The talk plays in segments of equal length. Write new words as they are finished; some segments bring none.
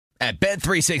At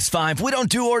Bet365, we don't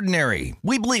do ordinary.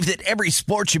 We believe that every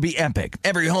sport should be epic.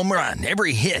 Every home run,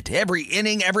 every hit, every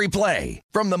inning, every play.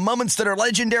 From the moments that are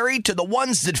legendary to the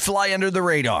ones that fly under the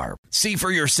radar. See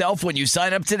for yourself when you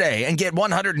sign up today and get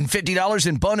 $150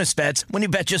 in bonus bets when you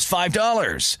bet just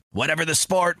 $5. Whatever the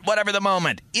sport, whatever the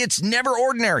moment, it's never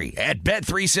ordinary at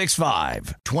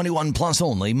Bet365. 21 plus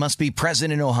only. Must be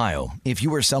present in Ohio. If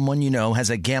you or someone you know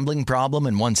has a gambling problem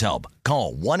and wants help,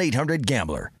 call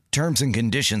 1-800-GAMBLER. Terms and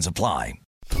conditions apply.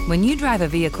 When you drive a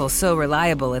vehicle so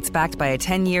reliable it's backed by a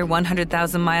 10-year,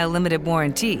 100,000-mile limited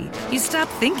warranty, you stop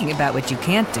thinking about what you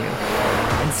can't do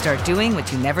and start doing what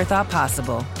you never thought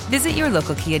possible. Visit your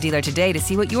local Kia dealer today to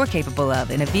see what you're capable of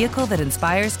in a vehicle that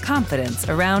inspires confidence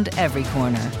around every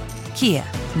corner. Kia,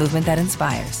 movement that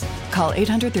inspires. Call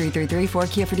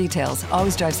 800-333-4KIA for details.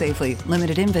 Always drive safely.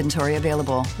 Limited inventory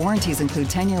available. Warranties include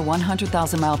 10-year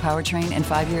 100,000-mile powertrain and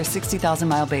 5-year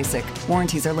 60,000-mile basic.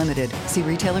 Warranties are limited. See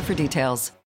retailer for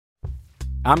details.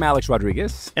 I'm Alex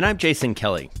Rodriguez. And I'm Jason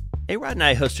Kelly. A-Rod and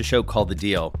I host a show called The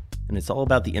Deal, and it's all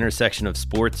about the intersection of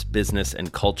sports, business,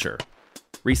 and culture.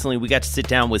 Recently, we got to sit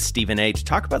down with Stephen A. to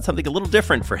talk about something a little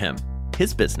different for him.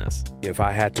 His business. If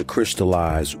I had to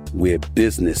crystallize where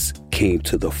business came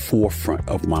to the forefront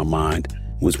of my mind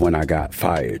was when I got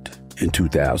fired in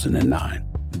 2009.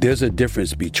 There's a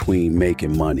difference between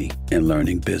making money and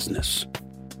learning business.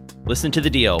 Listen to The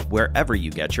Deal wherever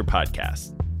you get your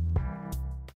podcasts.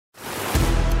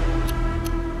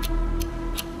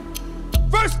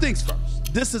 First things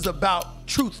first, this is about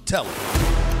truth telling.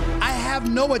 I have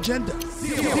no agenda.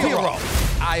 Zero.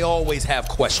 I always have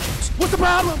questions. What's the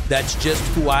problem? That's just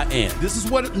who I am. This is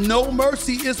what No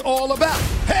Mercy is all about.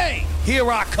 Hey,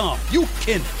 here I come. You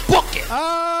can book it.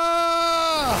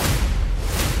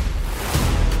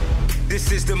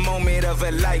 This is the moment of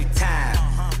a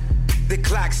lifetime. The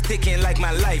clock's ticking like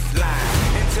my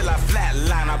lifeline. Until I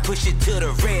flatline, I push it to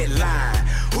the red line.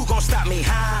 Who gon' stop me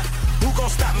high? Who gon'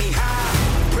 stop me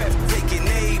high? Breathtaking,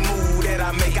 a move that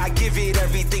I make. I give it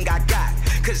everything I got.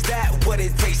 Cause that's what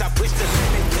it takes. I push the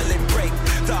limit till it break.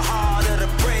 The heart of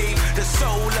the brave. The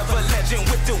soul of a legend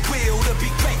with the will to be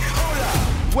great. Hold up.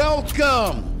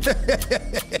 Welcome.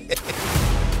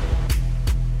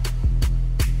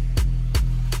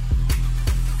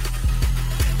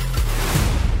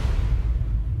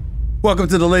 Welcome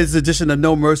to the latest edition of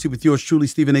No Mercy with yours truly,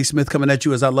 Stephen A. Smith, coming at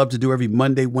you as I love to do every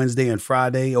Monday, Wednesday, and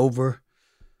Friday over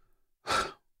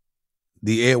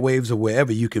the airwaves or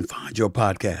wherever you can find your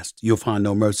podcast. You'll find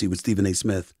No Mercy with Stephen A.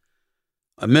 Smith,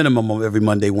 a minimum of every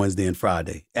Monday, Wednesday, and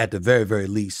Friday, at the very, very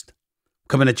least.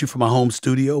 Coming at you from my home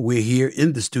studio. We're here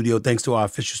in the studio thanks to our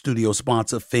official studio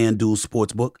sponsor, FanDuel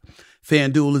Sportsbook.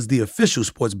 FanDuel is the official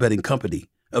sports betting company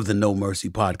of the No Mercy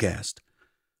podcast.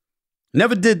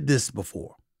 Never did this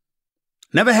before.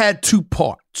 Never had two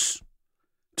parts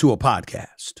to a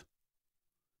podcast.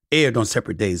 Aired on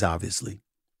separate days, obviously.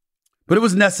 But it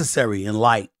was necessary in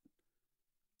light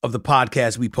of the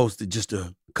podcast we posted just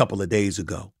a couple of days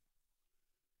ago.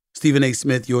 Stephen A.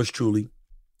 Smith, yours truly,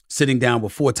 sitting down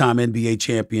with four-time NBA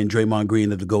champion Draymond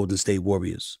Green of the Golden State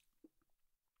Warriors.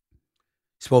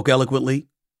 Spoke eloquently,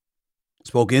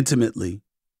 spoke intimately,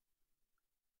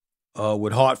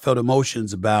 with heartfelt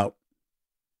emotions about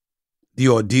the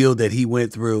ordeal that he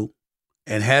went through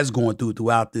and has gone through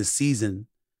throughout this season,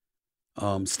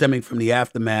 stemming from the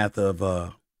aftermath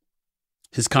of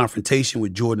his confrontation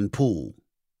with Jordan Poole,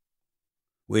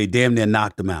 where he damn near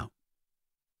knocked him out.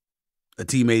 A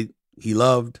teammate he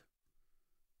loved,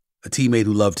 a teammate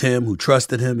who loved him, who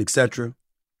trusted him, etc.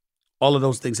 All of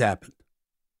those things happened.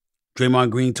 Draymond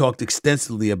Green talked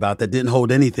extensively about that, didn't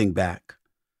hold anything back.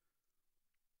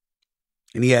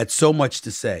 And he had so much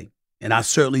to say. And I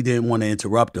certainly didn't want to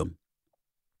interrupt him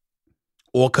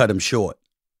or cut him short.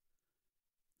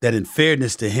 That in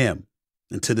fairness to him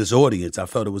and to this audience, I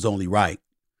felt it was only right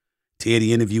to hear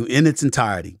the interview in its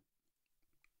entirety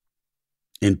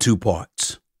in two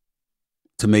parts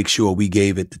to make sure we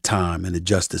gave it the time and the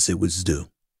justice it was due.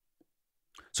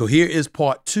 So here is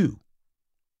part two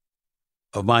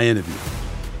of my interview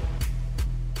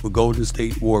with Golden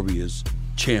State Warriors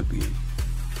champion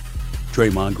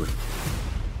Draymond Green.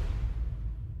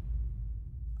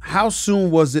 How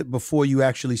soon was it before you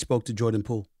actually spoke to Jordan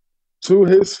Poole? To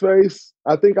his face,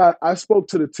 I think I spoke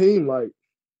to the team like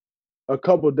a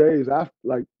couple of days after,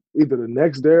 like either the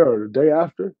next day or the day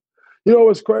after. You know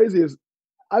what's crazy is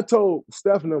I told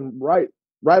Steph and them right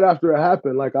after it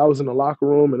happened, like I was in the locker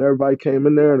room and everybody came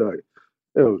in there and like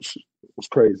it was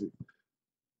crazy.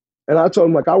 And I told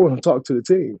him like I want to talk to the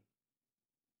team.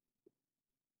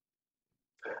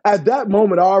 At that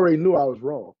moment, I already knew I was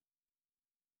wrong.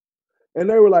 And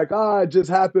they were like, it just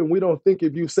happened. We don't think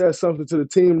if you said something to the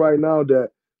team right now that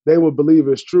they would believe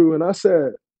it's true. And I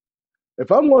said,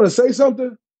 if I'm going to say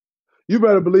something, you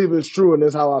better believe it's true, and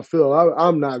that's how I feel.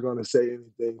 I'm not going to say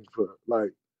anything for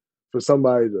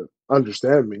somebody to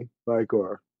understand me,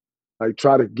 or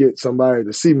try to get somebody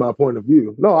to see my point of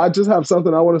view. No, I just have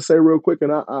something I want to say real quick,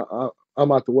 and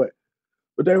I'm out the way.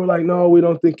 But they were like, no, we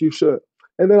don't think you should.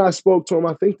 And then I spoke to him,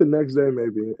 I think the next day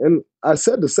maybe. And I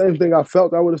said the same thing I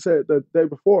felt I would have said the day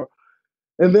before.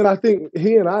 And then I think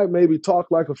he and I maybe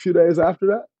talked like a few days after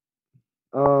that.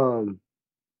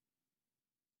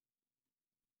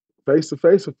 Face to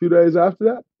face a few days after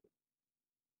that.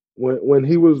 When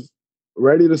he was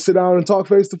ready to sit down and talk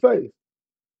face to face.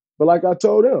 But like I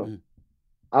told him,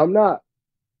 I'm not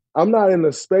in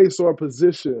a space or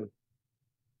position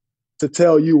to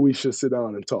tell you we should sit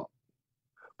down and talk.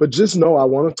 But just know I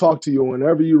want to talk to you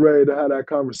whenever you're ready to have that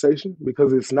conversation,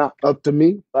 because it's not up to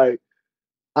me.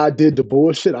 I did the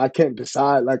bullshit. I can't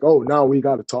decide now we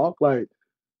got to talk.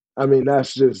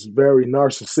 That's just very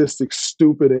narcissistic,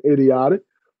 stupid, and idiotic.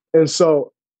 And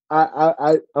so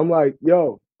I'm like,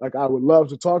 yo, I would love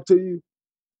to talk to you.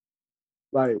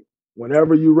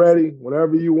 Whenever you're ready,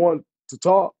 whenever you want to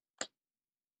talk,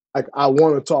 I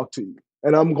want to talk to you.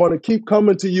 And I'm going to keep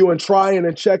coming to you and trying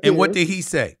and checking. And what did he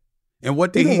say? And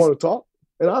what did he didn't want to talk.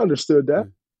 And I understood that,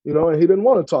 and he didn't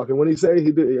want to talk. And when he said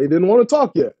he didn't want to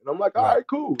talk yet. And I'm like, all right,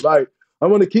 cool. I'm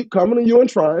going to keep coming to you and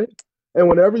trying. And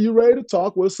whenever you're ready to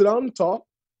talk, we'll sit down and talk.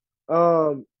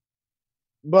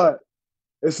 But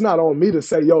it's not on me to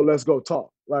say, yo, let's go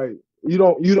talk. You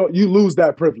lose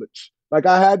that privilege.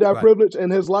 I had that privilege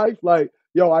in his life.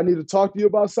 Yo, I need to talk to you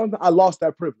about something. I lost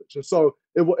that privilege. And so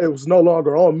it was no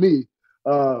longer on me.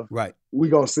 We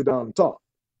going to sit down and talk.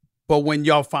 But when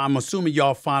I'm assuming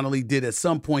y'all finally did, at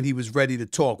some point he was ready to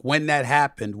talk. When that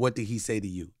happened, what did he say to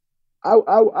you? I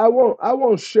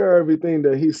won't share everything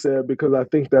that he said, because I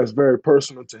think that's very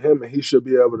personal to him, and he should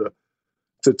be able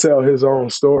to tell his own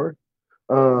story.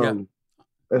 And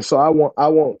so I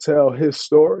won't tell his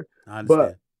story. I understand.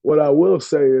 But what I will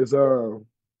say is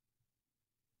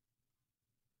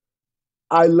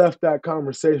I left that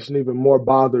conversation even more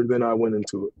bothered than I went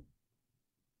into it.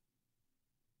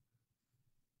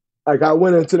 I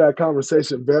went into that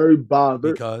conversation very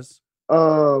bothered. Because?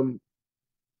 And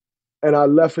I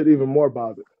left it even more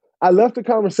bothered. I left the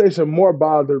conversation more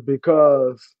bothered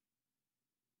because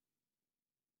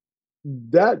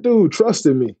that dude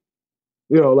trusted me.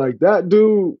 That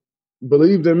dude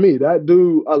believed in me. That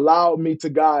dude allowed me to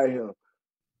guide him.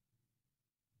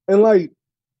 And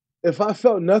if I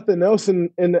felt nothing else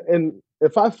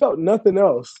if I felt nothing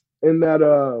else in that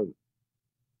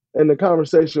in the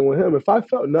conversation with him, if I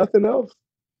felt nothing else,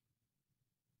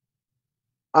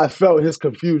 I felt his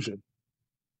confusion.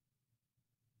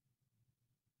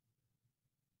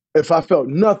 If I felt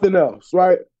nothing else,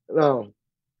 right now,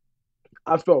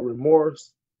 I felt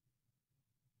remorse,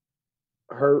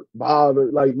 hurt,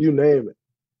 bothered, you name it.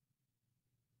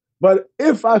 But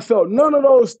if I felt none of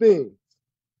those things,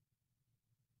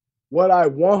 what I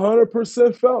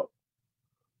 100% felt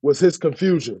was his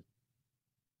confusion.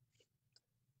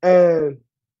 And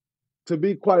to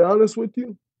be quite honest with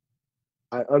you,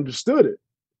 I understood it.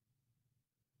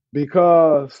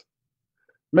 Because,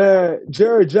 man,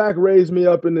 Jerry Jack raised me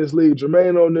up in this league.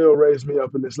 Jermaine O'Neal raised me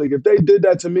up in this league. If they did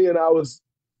that to me and I was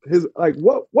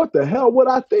what the hell would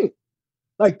I think?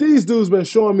 These dudes been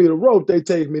showing me the rope. They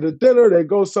take me to dinner. They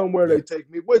go somewhere. They take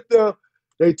me with them.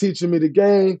 They teaching me the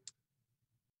game.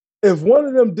 If one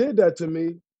of them did that to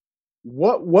me,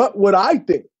 what would I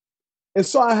think? And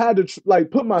so I had to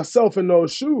put myself in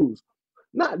those shoes.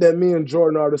 Not that me and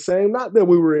Jordan are the same. Not that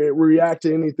we react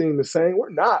to anything the same. We're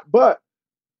not. But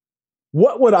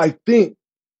what would I think?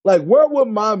 Where would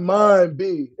my mind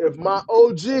be if my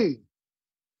OG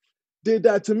did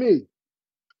that to me?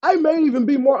 I may even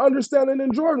be more understanding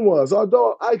than Jordan was,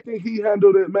 although I think he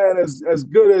handled it, man, as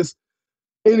good as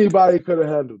anybody could have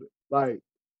handled it.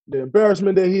 The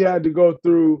embarrassment that he had to go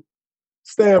through,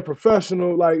 staying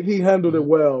professional, he handled it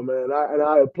well, man.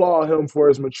 I applaud him for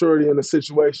his maturity in the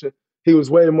situation. He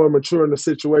was way more mature in the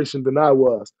situation than I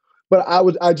was. But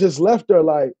I just left there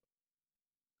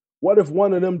what if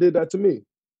one of them did that to me?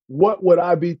 What would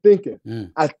I be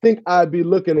thinking? I think I'd be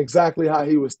looking exactly how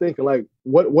he was thinking.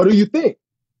 What do you think?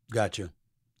 Got you.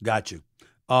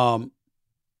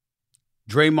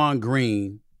 Draymond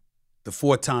Green, the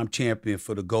 4-time champion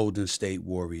for the Golden State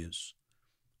Warriors,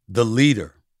 the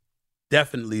leader,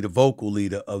 definitely the vocal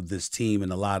leader of this team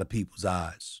in a lot of people's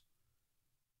eyes.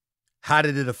 How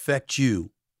did it affect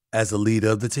you as a leader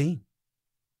of the team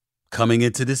coming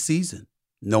into this season,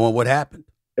 knowing what happened?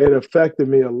 it affected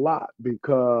me a lot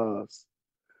because,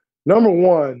 number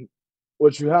one,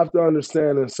 what you have to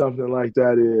understand in something like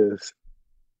that is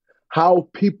how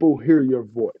people hear your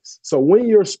voice. So when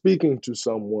you're speaking to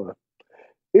someone,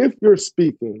 if you're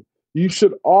speaking, you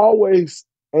should always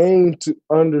aim to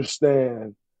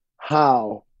understand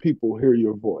how people hear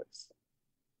your voice.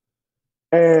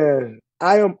 And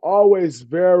I am always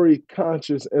very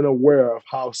conscious and aware of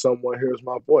how someone hears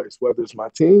my voice, whether it's my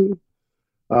team,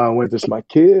 whether it's my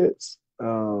kids,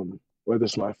 whether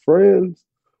it's my friends,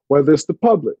 whether it's the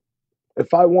public.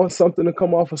 If I want something to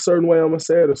come off a certain way, I'm going to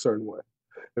say it a certain way.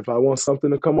 If I want something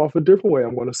to come off a different way,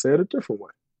 I'm going to say it a different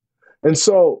way. And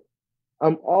so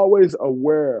I'm always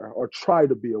aware, or try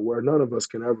to be aware. None of us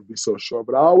can ever be so sure,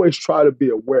 but I always try to be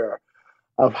aware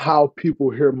of how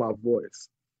people hear my voice.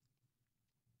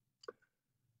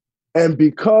 And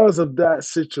because of that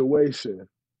situation,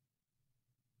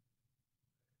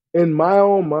 in my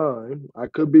own mind, I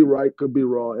could be right, could be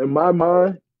wrong. In my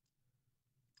mind,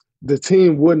 the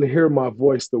team wouldn't hear my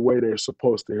voice the way they're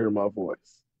supposed to hear my voice.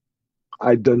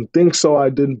 I didn't think so. I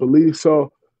didn't believe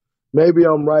so. Maybe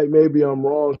I'm right, maybe I'm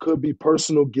wrong. Could be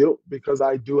personal guilt because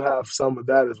I do have some of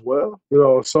that as well.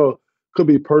 So could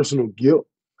be personal guilt.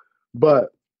 But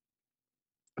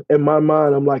in my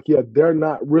mind, I'm like, yeah, they're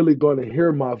not really going to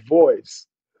hear my voice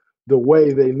the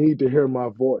way they need to hear my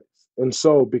voice. And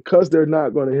so because they're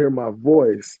not going to hear my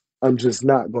voice, I'm just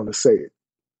not going to say it.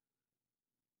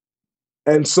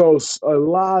 And so a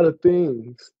lot of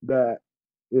things that,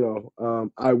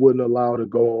 I wouldn't allow to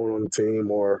go on the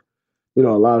team, or, a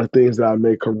lot of things that I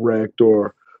may correct,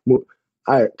 or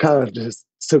I kind of just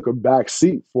took a back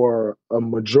seat for a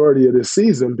majority of the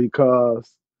season because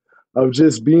of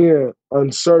just being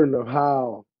uncertain of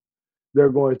how they're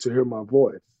going to hear my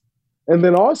voice. And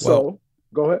then also,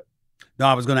 go ahead. No,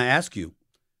 I was going to ask you,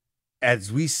 as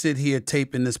we sit here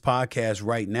taping this podcast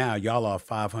right now, y'all are a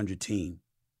 500 team.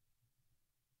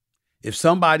 If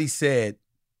somebody said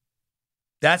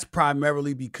that's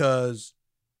primarily because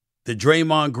the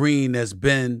Draymond Green has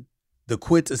been the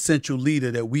quintessential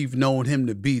leader that we've known him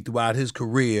to be throughout his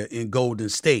career in Golden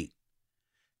State,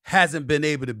 hasn't been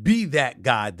able to be that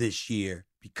guy this year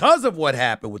because of what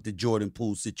happened with the Jordan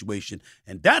Poole situation,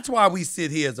 and that's why we sit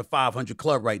here as a 500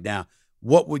 club right now,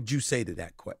 what would you say to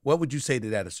that? What would you say to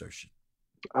that assertion?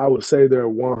 I would say they're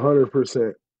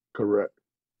 100% correct.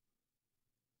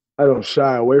 I don't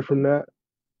shy away from that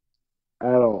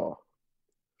at all.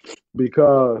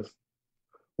 Because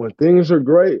when things are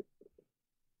great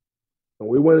and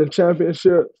we win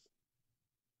championships,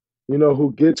 you know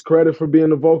who gets credit for being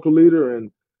the vocal leader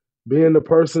and being the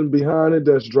person behind it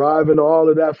that's driving all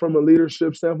of that from a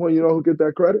leadership standpoint? You know who get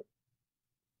that credit?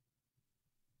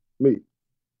 Me.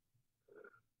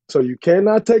 So you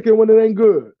cannot take it when it ain't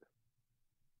good.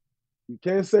 You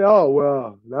can't say, oh,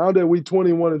 well, now that we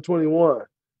 21-21,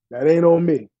 that ain't on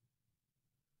me.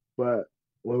 But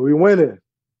when we winning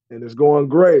and it's going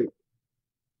great,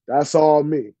 that's all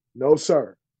me. No,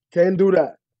 sir. Can't do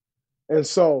that. And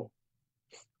so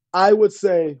I would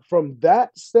say from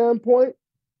that standpoint,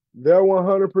 they're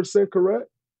 100% correct.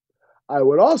 I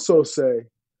would also say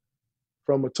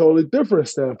from a totally different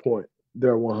standpoint,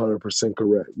 they're 100%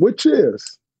 correct, which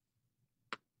is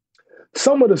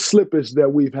some of the slippage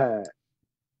that we've had.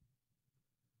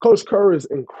 Coach Kerr is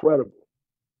incredible.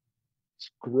 It's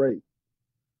great.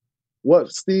 What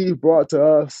Steve brought to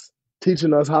us,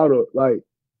 teaching us how to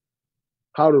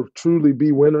truly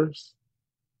be winners.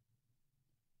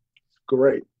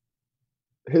 Great.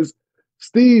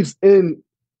 Steve's in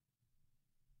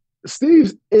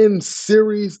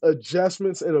series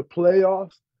adjustments in the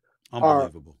playoffs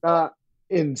are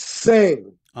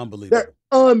insane. Unbelievable. They're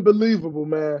unbelievable,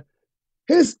 man.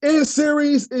 His in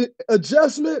series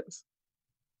adjustments,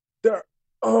 they're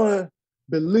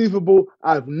unbelievable.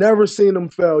 I've never seen them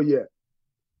fail yet.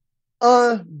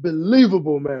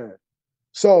 Unbelievable, man.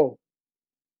 So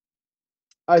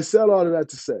I said all of that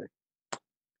to say,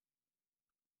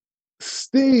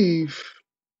 Steve,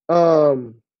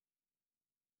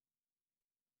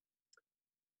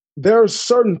 there are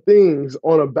certain things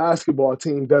on a basketball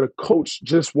team that a coach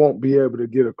just won't be able to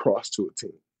get across to a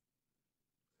team.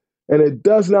 And it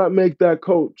does not make that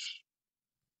coach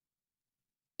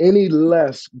any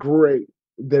less great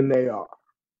than they are.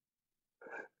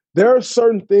 There are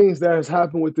certain things that has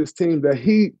happened with this team that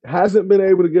he hasn't been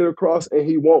able to get across and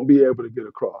he won't be able to get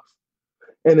across.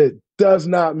 And it does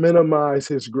not minimize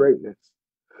his greatness.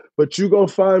 But you go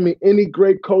find me any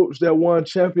great coach that won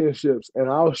championships, and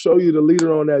I'll show you the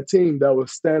leader on that team that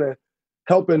was standing,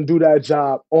 helping do that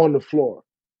job on the floor,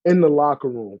 in the locker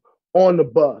room, on the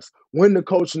bus, when the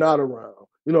coach not around.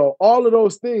 You know, all of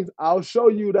those things, I'll show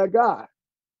you that guy.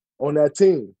 on that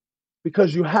team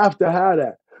because you have to have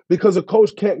that because a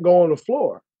coach can't go on the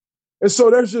floor. And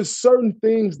so there's just certain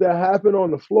things that happen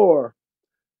on the floor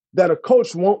that a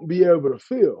coach won't be able to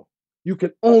feel. You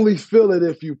can only feel it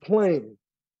if you're playing.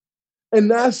 And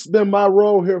that's been my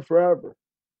role here forever.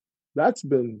 That's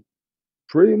been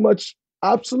pretty much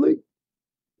obsolete.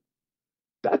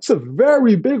 That's a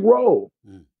very big role.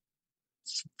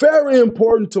 It's very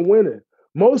important to winning.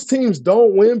 Most teams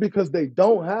don't win because they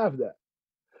don't have that.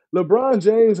 LeBron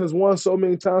James has won so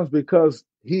many times because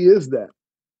he is that,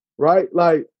 right?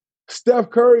 Like Steph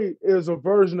Curry is a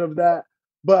version of that,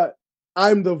 but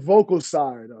I'm the vocal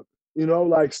side of it. You know,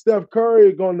 like Steph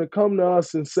Curry going to come to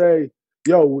us and say,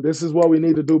 yo, this is what we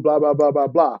need to do, blah, blah, blah, blah,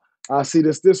 blah. I see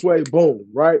this way, boom,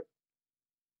 right?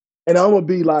 And I'm going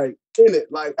to be like in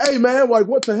it, like, hey, man, like,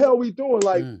 what the hell we doing?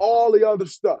 Like all the other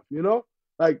stuff, you know?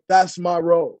 Like, that's my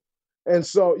role. And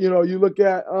so, you know, you look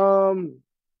at, I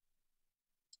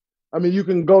mean, you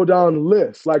can go down the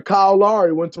list. Like Kyle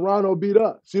Lowry when Toronto beat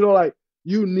us. You know, like,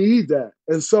 you need that.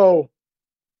 And so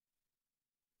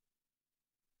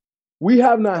we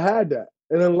have not had that.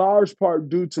 And in large part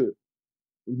due to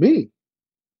me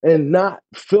and not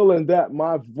feeling that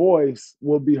my voice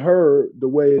will be heard the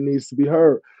way it needs to be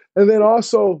heard. And then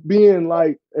also being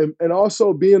like, and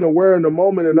also being aware in the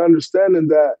moment and understanding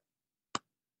that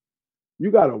you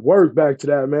got to work back to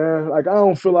that, man. Like, I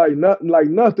don't feel like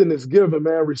nothing is given,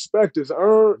 man. Respect is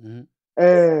earned. Mm-hmm.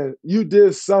 And you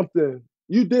did something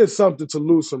to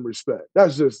lose some respect.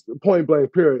 That's just point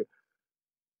blank, period.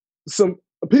 Some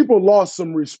people lost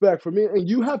some respect for me, and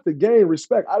you have to gain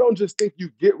respect. I don't just think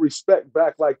you get respect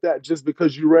back like that just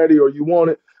because you're ready or you want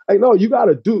it. Like, no, you got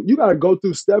to go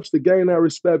through steps to gain that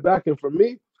respect back. And for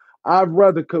me, I'd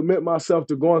rather commit myself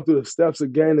to going through the steps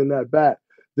of gaining that back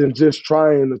than just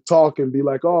trying to talk and be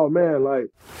like, oh, man, like,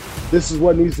 this is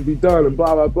what needs to be done and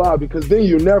blah, blah, blah, because then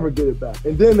you never get it back.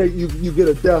 And then you get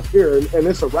a deaf ear, and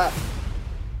it's a wrap.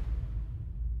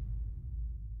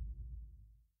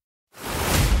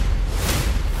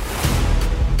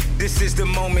 This is the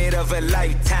moment of a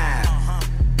lifetime.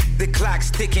 The clock's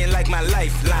ticking like my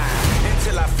lifeline.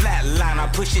 Until I flatline, I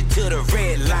push it to the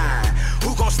red line.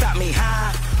 Who gon' stop me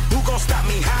high? Who gon' stop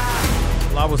me high?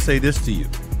 Well, I will say this to you.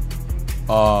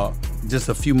 Just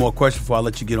a few more questions before I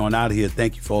let you get on out of here.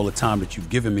 Thank you for all the time that you've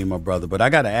given me, my brother. But I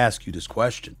got to ask you this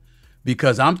question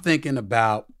because I'm thinking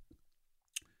about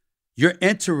you're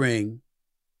entering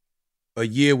a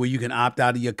year where you can opt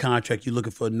out of your contract. You're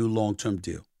looking for a new long-term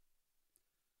deal.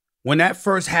 When that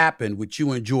first happened with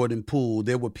you and Jordan Poole,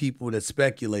 there were people that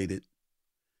speculated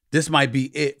this might be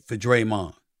it for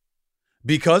Draymond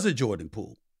because of Jordan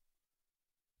Poole.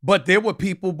 But there were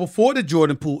people before the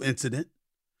Jordan Poole incident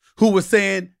who were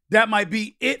saying that might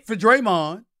be it for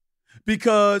Draymond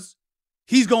because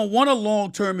he's going to want a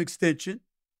long-term extension.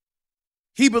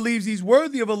 He believes he's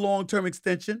worthy of a long-term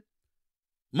extension.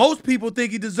 Most people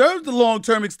think he deserves the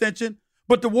long-term extension,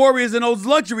 but the Warriors and those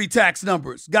luxury tax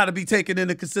numbers got to be taken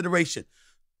into consideration.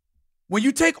 When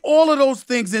you take all of those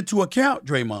things into account,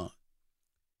 Draymond,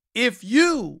 if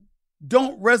you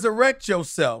don't resurrect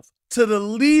yourself to the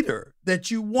leader that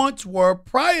you once were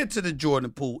prior to the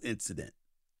Jordan Poole incident,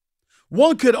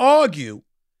 one could argue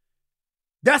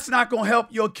that's not going to help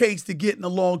your case to get in a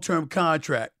long-term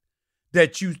contract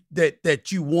that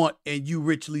you want and you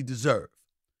richly deserve.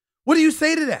 What do you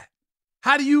say to that?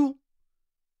 How do you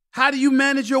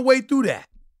manage your way through that?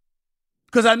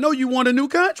 Because I know you want a new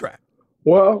contract.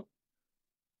 Well,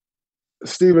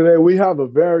 Stephen A., we have a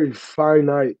very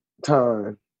finite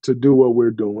time to do what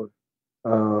we're doing.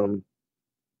 I'm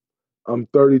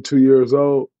 32 years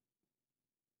old.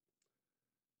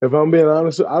 If I'm being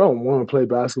honest, I don't want to play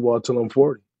basketball until I'm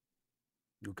 40.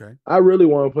 Okay. I really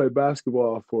want to play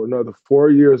basketball for another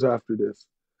 4 years after this.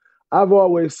 I've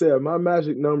always said my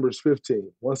magic number is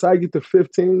 15. Once I get to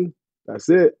 15, that's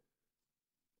it.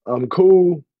 I'm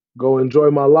cool. Go enjoy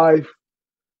my life.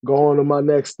 Go on to my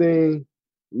next thing.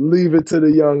 Leave it to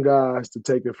the young guys to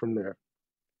take it from there.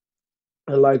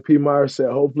 And like P. Meyer said,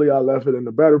 hopefully I left it in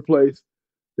a better place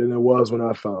than it was when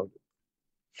I found it.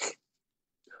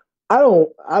 I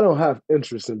don't have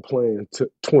interest in playing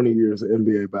 20 years of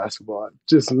NBA basketball.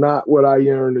 Just not what I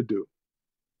yearn to do.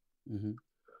 Mm-hmm.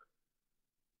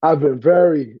 I've been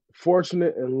very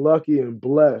fortunate and lucky and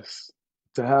blessed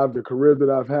to have the career that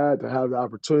I've had, to have the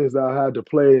opportunities that I've had to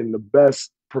play in the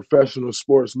best professional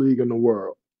sports league in the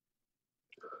world.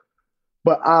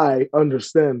 But I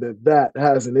understand that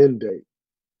has an end date.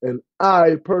 And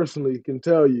I personally can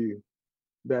tell you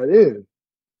that end.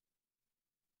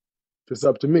 It's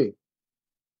up to me.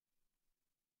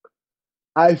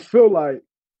 I feel like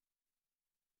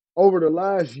over the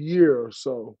last year or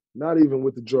so, not even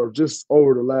with the Jordan, just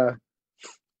over the last,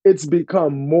 it's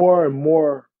become more and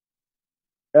more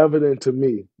evident to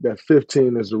me that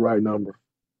 15 is the right number.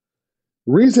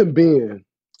 Reason being,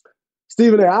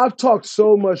 Stephen A., I've talked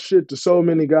so much shit to so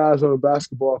many guys on a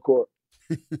basketball court.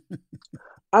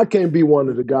 I can't be one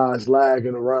of the guys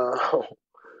lagging around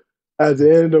at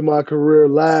the end of my career,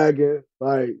 lagging,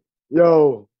 like,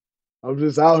 yo, I'm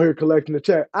just out here collecting the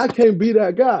check. I can't be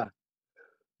that guy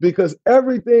because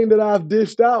everything that I've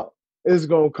dished out is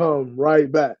going to come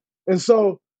right back. And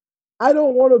so I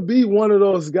don't want to be one of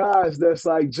those guys that's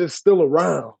like just still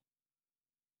around.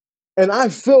 And I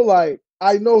feel like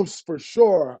I know for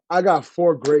sure I got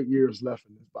 4 great years left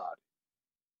in this body.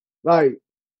 Like,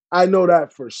 I know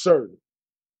that for certain.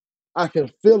 I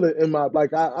can feel it in my,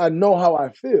 like, I know how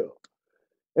I feel.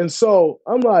 And so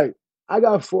I'm like, I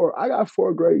got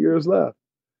four great years left.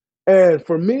 And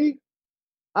for me,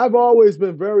 I've always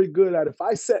been very good at, if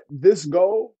I set this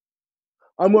goal,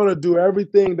 I'm going to do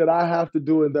everything that I have to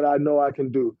do and that I know I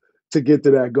can do to get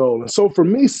to that goal. And so for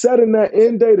me, setting that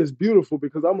end date is beautiful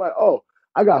because I'm like, oh,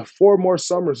 I got 4 more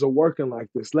summers of working like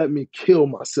this. Let me kill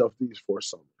myself these 4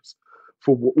 summers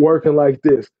for working like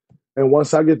this. And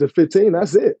once I get to 15,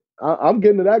 that's it. I'm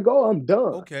getting to that goal. I'm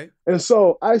done. Okay. And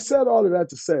so I said all of that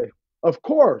to say, of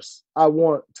course, I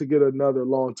want to get another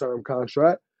long-term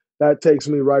contract. That takes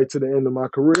me right to the end of my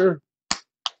career.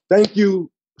 Thank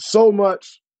you so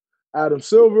much, Adam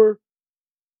Silver,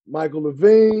 Michael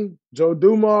Levine, Joe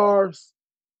Dumars,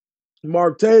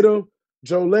 Mark Tatum,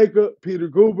 Joe Lacob, Peter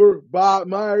Guber, Bob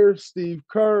Myers, Steve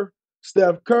Kerr,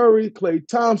 Steph Curry, Klay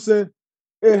Thompson.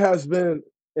 It has been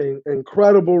an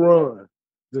incredible run.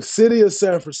 The city of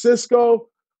San Francisco,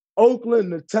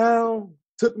 Oakland, the town,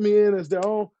 took me in as their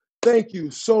own. Thank you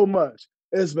so much.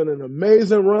 It's been an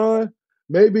amazing run.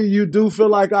 Maybe you do feel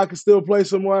like I can still play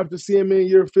some more after seeing me in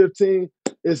year 15.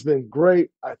 It's been great.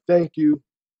 I thank you.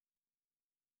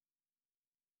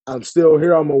 I'm still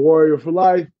here. I'm a warrior for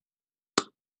life.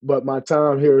 But my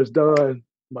time here is done.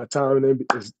 My time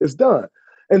is done.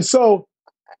 And so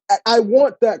I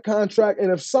want that contract.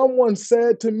 And if someone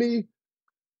said to me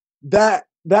that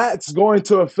that's going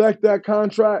to affect that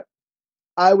contract,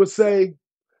 I would say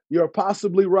you're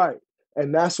possibly right.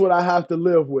 And that's what I have to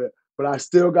live with. But I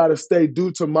still got to stay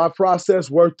due to my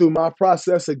process, work through my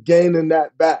process of gaining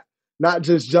that back, not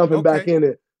just jumping back in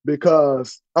it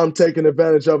because I'm taking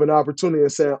advantage of an opportunity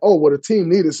and saying, oh, well, the team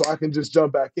needed so I can just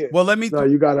jump back in. Well,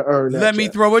 you got to earn that. Let me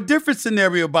throw a different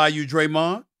scenario by you,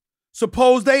 Draymond.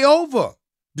 Suppose they over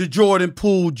the Jordan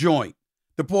Poole joint,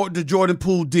 the Jordan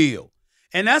Poole deal.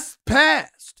 And that's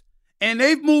passed. And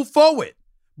they've moved forward.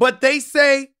 But they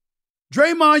say,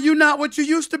 Draymond, you're not what you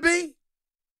used to be.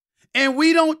 And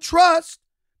we don't trust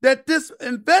that this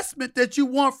investment that you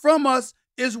want from us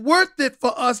is worth it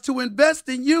for us to invest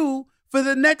in you for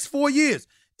the next 4 years.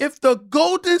 If the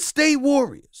Golden State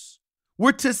Warriors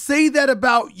were to say that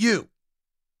about you,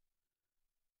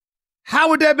 how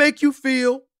would that make you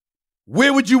feel?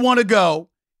 Where would you want to go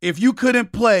if you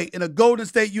couldn't play in a Golden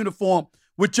State uniform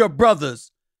with your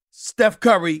brothers, Steph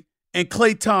Curry and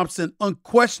Klay Thompson,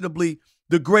 unquestionably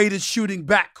the greatest shooting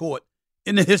backcourt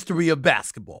in the history of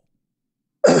basketball?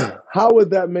 How would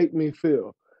that make me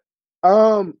feel?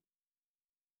 I'd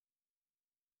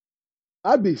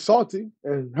be salty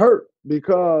and hurt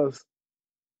because,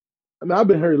 I've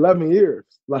been here 11 years.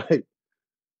 Like,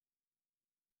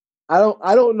 I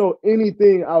don't know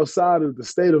anything outside of the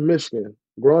state of Michigan.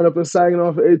 Growing up in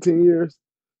Saginaw for 18 years,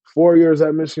 4 years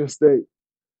at Michigan State,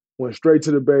 went straight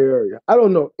to the Bay Area. I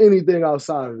don't know anything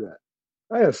outside of that.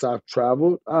 I've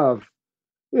traveled. I've,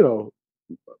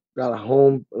 got a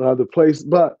home in another place,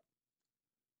 but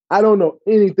I don't know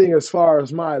anything as far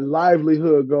as my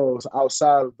livelihood goes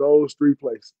outside of those 3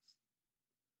 places.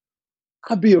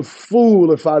 I'd be a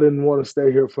fool if I didn't want to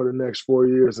stay here for the next 4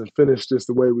 years and finish this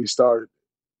the way we started.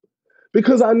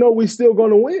 Because I know we still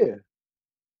going to win.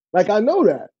 Like, I know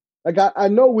that. Like, I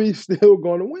know we still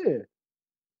going to win.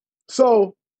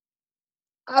 So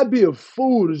I'd be a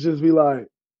fool to just be like,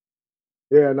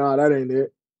 yeah, nah, that ain't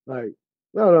it. Like,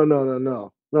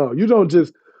 no. No, you don't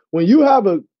just, when you have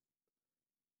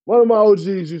one of my OGs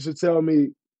used to tell me,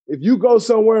 if you go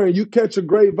somewhere and you catch a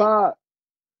great vibe,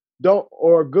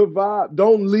 or a good vibe,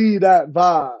 don't leave that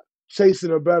vibe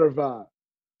chasing a better vibe.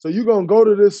 So you're going to go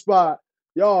to this spot,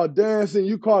 y'all dancing,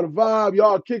 you caught a vibe,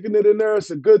 y'all kicking it in there,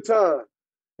 it's a good time.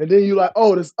 And then you like,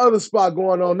 oh, this other spot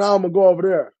going on, now I'm going to go over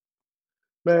there.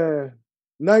 Man,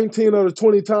 19 of the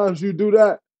 20 times you do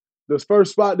that, this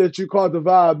first spot that you caught the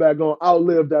vibe back going to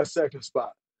outlive that second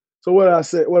spot. So what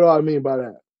do I mean by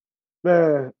that?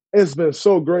 Man, it's been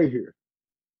so great here.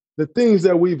 the things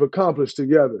that we've accomplished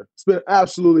together. It's been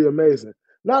absolutely amazing.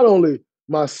 Not only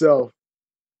myself,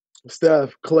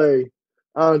 Steph, Clay,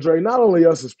 Andre, not only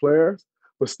us as players,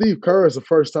 but Steve Kerr as a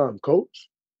first-time coach,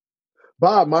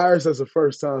 Bob Myers as a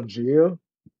first-time GM,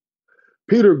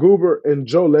 Peter Guber and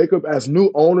Joe Lacob as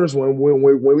new owners when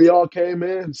we all came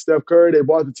in. Steph Curry, they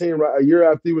bought the team right a year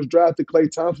after he was drafted. Klay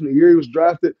Thompson, the year he was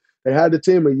drafted. They had the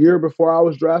team a year before I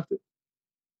was drafted.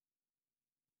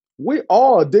 We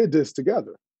all did this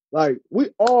together. Like, we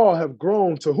all have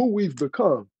grown to who we've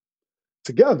become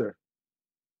together.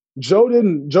 Joe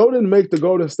didn't make the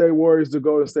Golden State Warriors the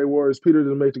Golden State Warriors. Peter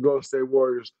didn't make the Golden State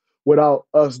Warriors without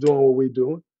us doing what we're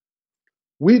doing.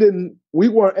 We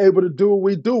weren't able to do what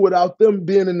we do without them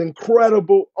being an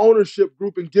incredible ownership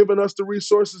group and giving us the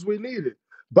resources we needed.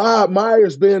 Bob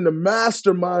Myers being the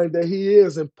mastermind that he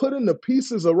is and putting the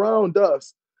pieces around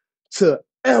us to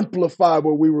amplify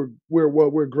what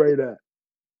we're great at.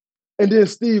 And then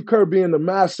Steve Kerr being the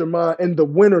mastermind and the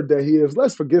winner that he is.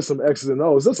 Let's forget some X's and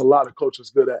O's. There's a lot of coaches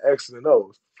good at X's and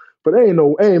O's. But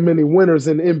ain't many winners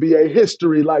in NBA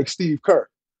history like Steve Kerr.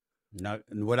 No,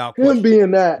 without question. Him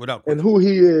being that and who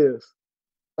he is.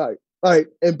 Like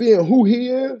and being who he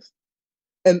is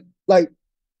and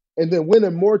then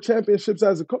winning more championships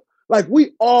as a coach. Like,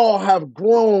 we all have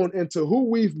grown into who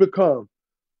we've become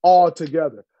all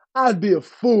together. I'd be a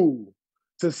fool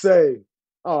to say,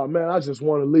 oh, man, I just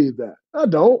want to leave that. I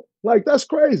don't. Like, that's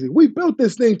crazy. We built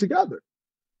this thing together.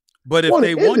 But if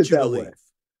they want you to leave.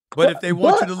 But if they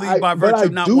want you to leave by virtue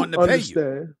of not wanting to pay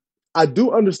you. I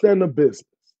do understand the business.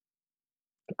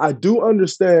 I do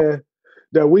understand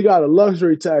that we got a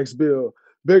luxury tax bill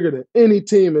bigger than any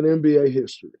team in NBA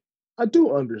history. I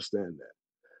do understand that.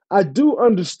 I do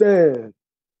understand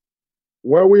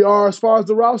where we are as far as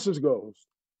the rosters goes.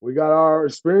 We got our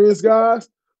experienced guys.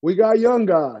 We got young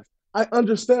guys. I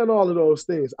understand all of those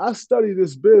things. I study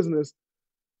this business.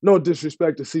 No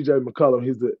disrespect to CJ McCollum.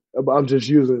 I'm just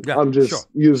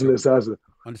using this as an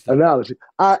analogy.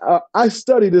 I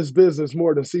study this business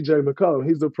more than CJ McCollum.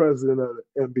 He's the president of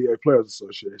the NBA Players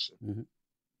Association. Mm-hmm.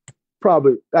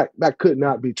 Probably that could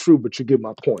not be true, but you get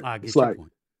my point. I get your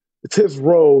point. It's his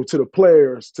role to the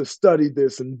players to study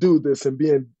this and do this and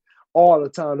be in all the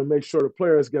time to make sure the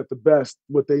players get the best,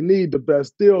 what they need, the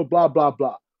best deal, blah, blah,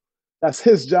 blah. That's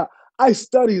his job. I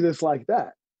study this like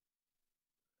that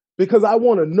because I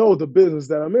want to know the business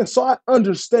that I'm in. So I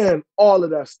understand all of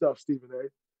that stuff, Stephen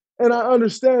A. And I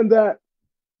understand that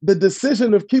the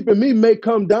decision of keeping me may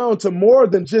come down to more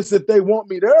than just if they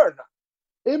want me there or not.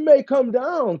 It may come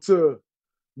down to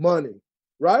money,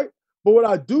 right? But what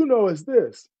I do know is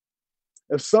this.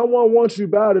 If someone wants you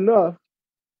bad enough,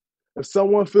 if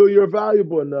someone feel you're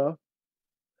valuable enough,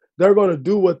 they're going to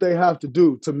do what they have to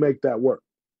do to make that work.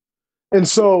 And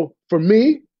so for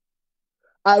me,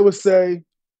 I would say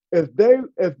if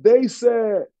they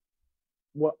said,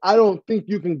 well, I don't think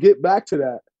you can get back to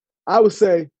that, I would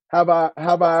say, have I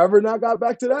ever not got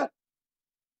back to that?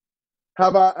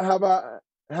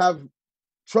 Have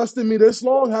trusted me this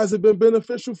long? Has it been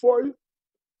beneficial for you?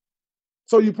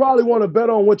 So you probably want to bet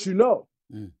on what you know.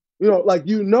 Mm.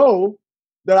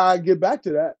 That I get back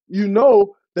to that. You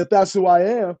know that that's who I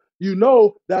am. You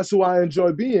know that's who I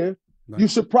enjoy being. Right. You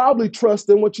should probably trust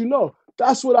in what you know.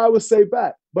 That's what I would say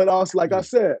back. But also, like I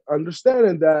said,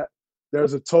 understanding that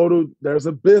there's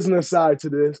a business side to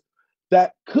this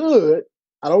that could,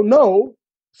 I don't know,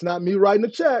 it's not me writing a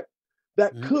check,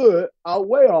 that could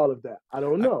outweigh all of that. I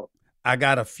don't know. I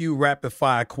got a few rapid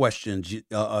fire questions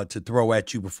to throw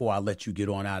at you before I let you get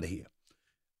on out of here.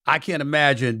 I can't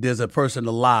imagine there's a person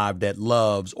alive that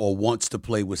loves or wants to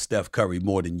play with Steph Curry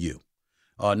more than you.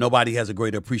 Nobody has a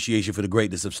greater appreciation for the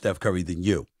greatness of Steph Curry than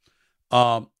you.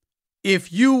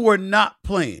 If you were not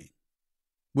playing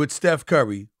with Steph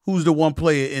Curry, who's the one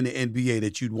player in the NBA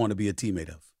that you'd want to be a teammate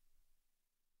of?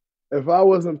 If I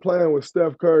wasn't playing with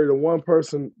Steph Curry, the one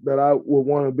person that I would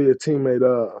want to be a teammate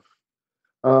of,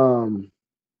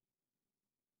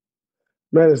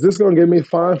 man, is this going to get me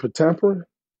fined for tampering?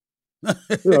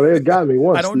 They got me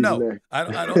once. I don't know. I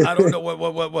don't know. What?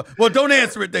 Well, don't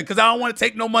answer it then, because I don't want to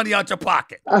take no money out your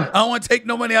pocket. I don't want to take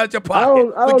no money out your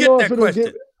pocket. Forget that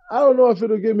question. I don't know if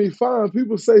it'll get me fined.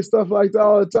 People say stuff like that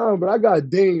all the time, but I got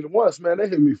dinged once, man. They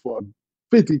hit me for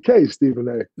 $50K, Stephen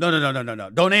A. No.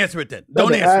 Don't answer it then.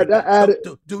 Don't answer it.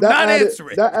 Do not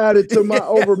answer it. That added to my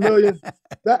over $1 million.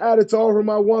 That added to over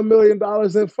my $1 million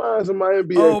in fines in my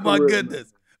NBA career.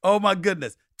 Oh my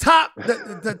goodness.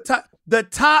 The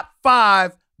top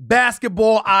 5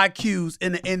 basketball IQs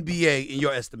in the NBA in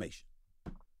your estimation.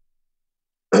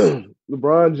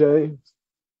 LeBron James,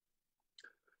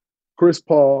 Chris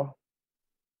Paul,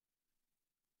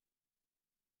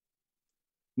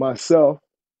 myself,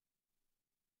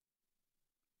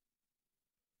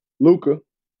 Luka,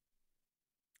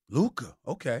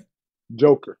 Okay.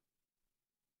 Joker.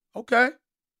 Okay.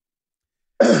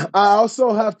 I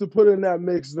also have to put in that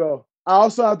mix, though. I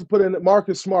also have to put in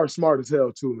Marcus Smart as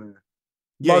hell, too, man.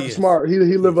 Yeah, Marcus Smart, he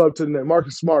live up to the name.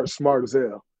 Marcus Smart as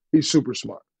hell. He's super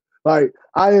smart. Like,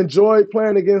 I enjoy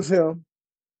playing against him.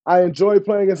 And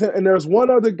there's one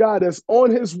other guy that's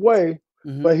on his way,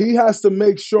 but he has to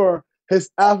make sure his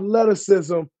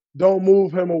athleticism don't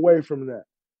move him away from that.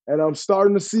 And I'm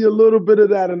starting to see a little bit of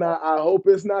that, and I hope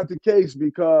it's not the case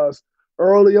because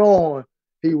early on,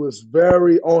 he was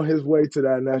very on his way to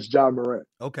that, and that's Ja Morant.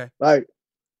 Okay. Like,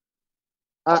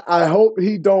 I hope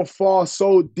he don't fall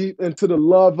so deep into the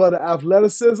love of the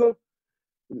athleticism.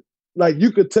 Like,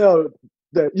 you could tell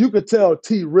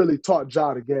T really taught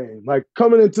Ja the game. Like,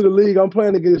 coming into the league, I'm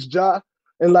playing against Ja,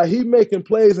 and like he making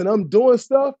plays and I'm doing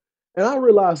stuff, and I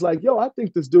realized, like, yo, I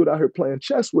think this dude out here playing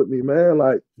chess with me, man.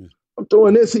 Like, I'm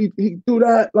doing this, he do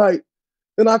that, like,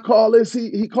 then I call this,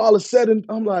 he call a set, and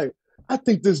I'm like, I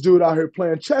think this dude out here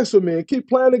playing chess with me, and keep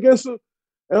playing against him.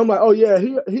 And I'm like, oh yeah,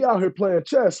 he out here playing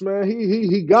chess, man.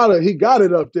 He got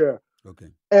it up there. Okay.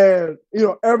 And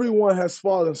everyone has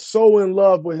fallen so in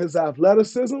love with his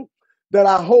athleticism that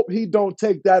I hope he don't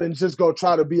take that and just go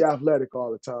try to be athletic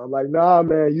all the time. Like, nah,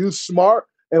 man, you smart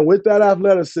and with that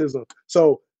athleticism.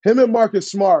 So him and Marcus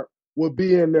Smart will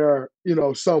be in there,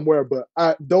 somewhere. But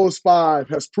those five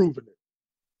has proven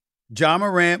it. Ja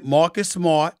Morant, Marcus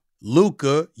Smart,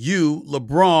 Luka, you,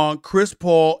 LeBron, Chris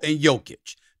Paul, and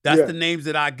Jokic. That's the names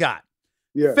that I got.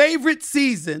 Yeah. Favorite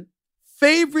season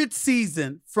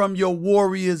from your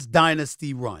Warriors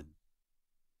dynasty run?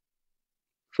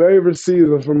 Favorite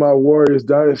season from my Warriors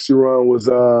dynasty run was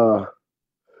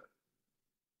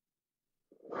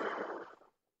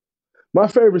my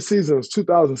favorite season was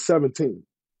 2017.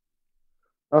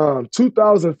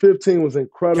 2015 was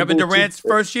incredible. Kevin Durant's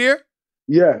first year?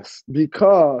 Yes,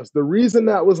 because the reason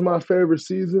that was my favorite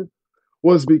season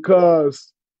was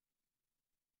because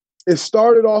it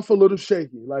started off a little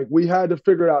shaky. Like, we had to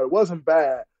figure it out. It wasn't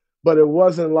bad, but it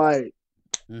wasn't like,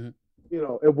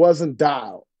 it wasn't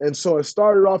dialed. And so it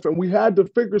started off, and we had to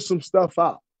figure some stuff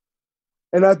out.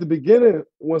 And at the beginning,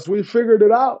 once we figured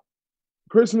it out,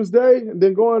 Christmas Day, and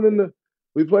then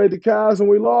we played the Cavs and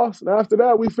we lost. And after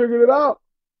that, we figured it out.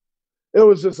 It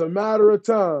was just a matter of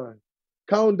time.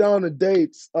 Counting down the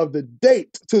dates of the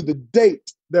date to the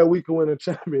date that we could win a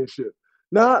championship.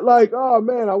 Not like, oh,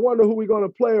 man, I wonder who we're going to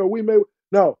play or we may.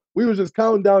 No, we were just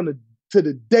counting down to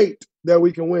the date that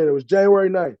we can win. It was January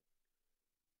 9th.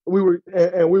 We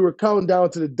were counting down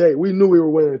to the date. We knew we were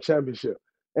winning a championship.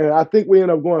 And I think we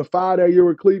ended up going 5 that year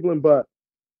with Cleveland, but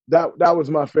that was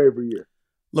my favorite year.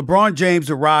 LeBron James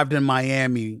arrived in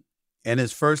Miami, and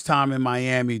his first time in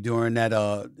Miami during that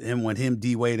when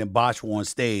D-Wade and Bosh were on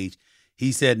stage,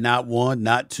 he said not 1,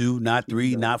 not 2, not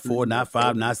 3, not 4, not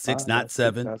 5, not 6, not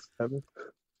 7.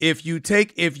 If you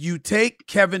take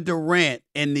Kevin Durant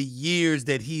and the years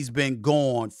that he's been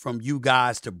gone from you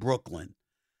guys to Brooklyn,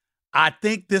 I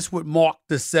think this would mark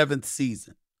the 7th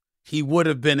season. He would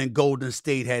have been in Golden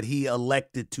State had he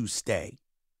elected to stay.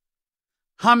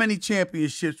 How many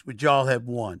championships would y'all have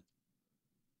won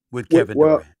with Kevin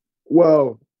Durant?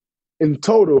 Well, in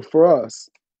total for us,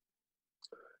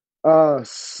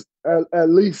 at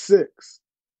least 6.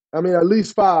 I mean, at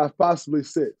least 5, possibly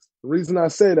 6. The reason I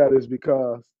say that is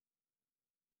because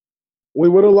we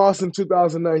would have lost in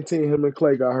 2019. Him and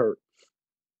Clay got hurt.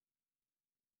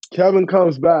 Kevin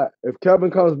comes back. If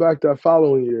Kevin comes back that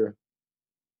following year,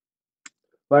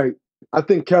 like, I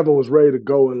think Kevin was ready to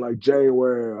go in like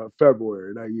January or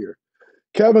February that year.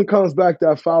 Kevin comes back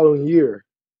that following year,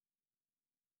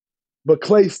 but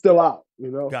Clay's still out,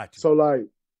 Gotcha. So, like,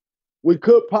 we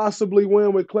could possibly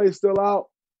win with Clay still out,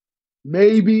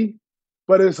 maybe,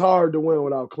 but it's hard to win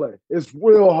without Clay. It's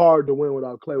real hard to win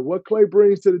without Clay. What Clay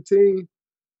brings to the team,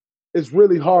 it's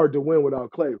really hard to win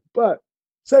without Clay. But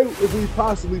say if we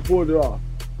possibly pulled it off,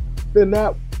 then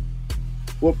that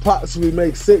will possibly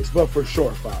make 6, but for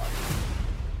sure 5.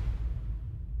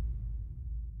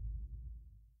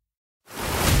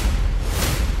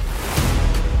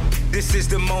 This is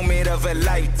the moment of a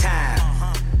lifetime.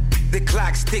 The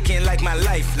clock's ticking like my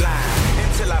lifeline.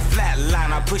 Until I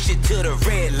flatline, I push it to the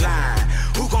red line.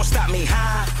 Who gon' stop me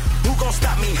high? Who gon'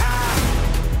 stop me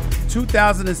high?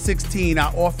 2016,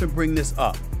 I often bring this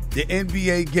up. The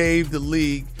NBA gave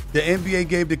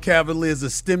the Cavaliers a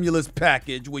stimulus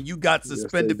package when you got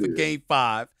suspended for Game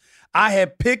 5. I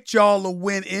had picked y'all to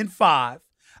win in 5.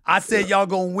 I said y'all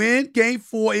gonna win Game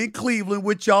 4 in Cleveland,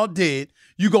 which y'all did.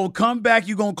 You're going to come back.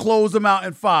 You're going to close them out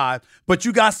in 5. But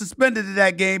you got suspended in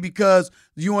that game because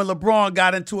you and LeBron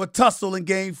got into a tussle in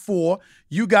game 4.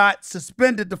 You got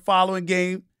suspended the following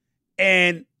game.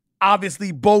 And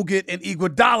obviously Bogut and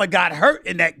Iguodala got hurt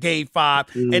in that game 5.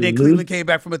 Mm-hmm. And then Cleveland came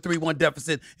back from a 3-1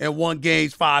 deficit and won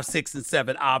games 5, 6, and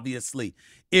 7, obviously.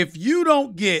 If you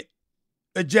don't get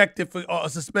ejected for or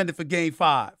suspended for game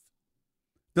 5,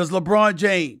 does LeBron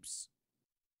James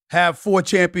have 4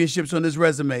 championships on his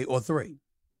resume or 3?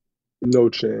 No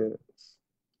chance.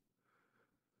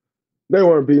 They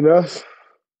weren't beating us.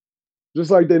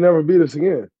 Just like they never beat us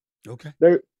again. Okay.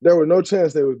 There were no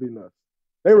chance they would beat us.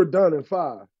 They were done in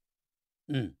 5.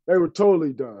 They were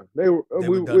totally done. We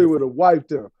would have wiped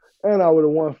them. And I would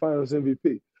have won Finals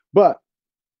MVP. But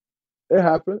it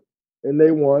happened, and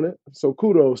they won it. So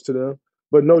kudos to them.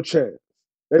 But no chance.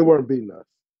 They weren't beating us.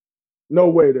 No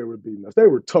way they were beating us. They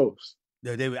were toast.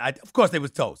 Yeah, of course they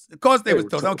was toast. Of course they was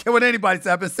toast. I don't care what anybody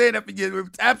said. I've been saying that for years. It was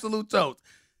absolute toast.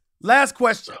 Last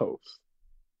question. Toast.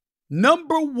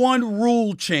 Number 1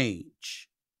 rule change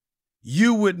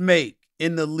you would make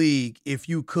in the league if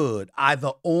you could,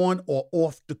 either on or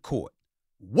off the court.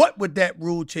 What would that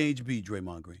rule change be,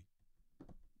 Draymond Green?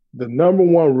 The number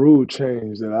 1 rule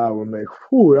change that I would make,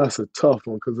 that's a tough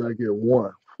one because I get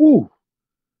 1. I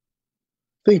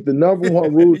think the number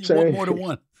 1 rule change. Want more than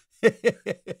 1.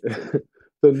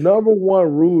 The number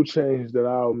 1 rule change that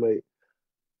I'll make.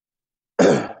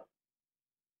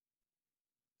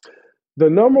 The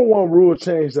number 1 rule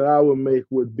change that I would make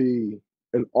would be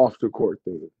an off the court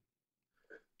thing.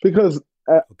 Because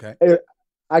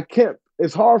I can't,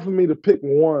 it's hard for me to pick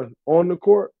one on the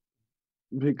court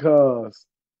because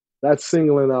that's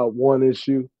singling out one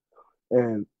issue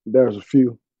and there's a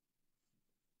few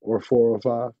or 4 or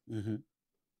 5. Mm-hmm.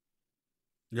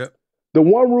 Yep. The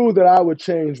one rule that I would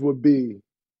change would be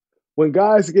when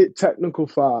guys get technical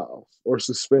fouls or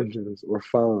suspensions or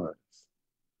fines,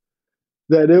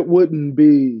 that it wouldn't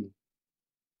be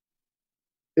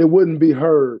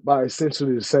heard by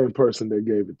essentially the same person that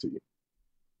gave it to you.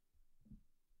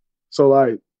 So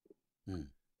like,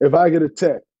 if I get a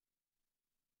tech,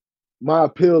 my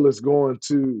appeal is going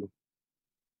to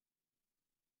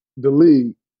the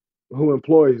league who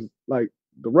employs like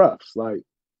the refs, like,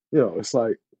 you know, it's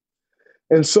like,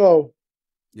 and so,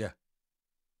 yeah,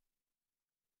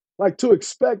 like to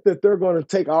expect that they're going to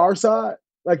take our side,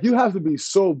 like you have to be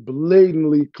so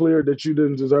blatantly clear that you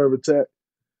didn't deserve a tech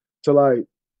to like,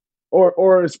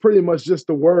 or it's pretty much just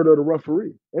the word of the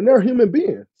referee, and they're human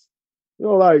beings, you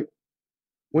know, like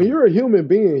when you're a human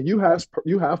being, you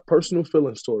have personal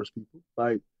feelings towards people,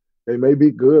 like they may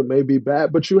be good, may be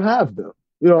bad, but you have them,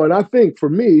 you know, and I think for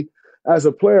me as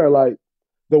a player, like,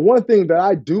 the one thing that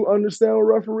I do understand with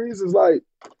referees is like,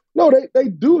 no, they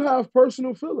do have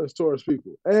personal feelings towards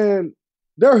people. And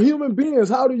they're human beings.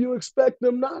 How do you expect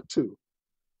them not to?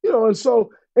 You know, and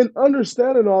so in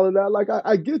understanding all of that, like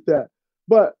I get that.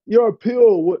 But your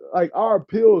appeal, like our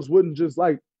appeals wouldn't just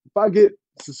like, if I get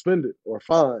suspended or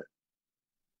fined,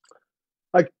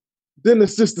 like then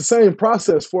it's just the same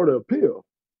process for the appeal.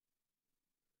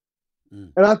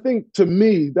 And I think to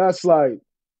me, that's one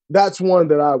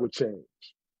that I would change.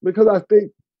 Because I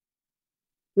think,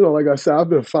 you know, like I said, I've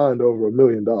been fined over $1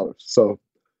 million. So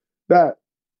that,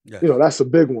 you know, that's a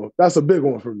big one. That's a big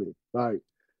one for me. Like,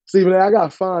 Stephen A., I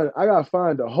got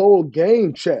fined a whole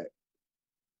game check.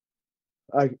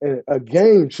 Like a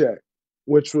game check,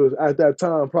 which was at that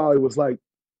time probably was like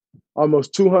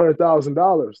almost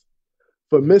 $200,000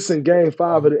 for missing game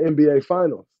 5 of the NBA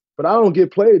Finals. But I don't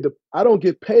get paid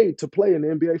to play in the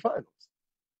NBA Finals.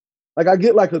 Like I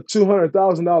get like a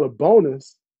 $200,000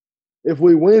 bonus if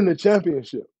we win the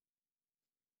championship.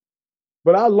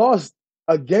 But I lost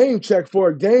a game check for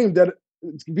a game that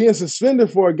being suspended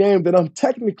for a game that I'm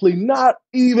technically not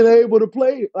even able to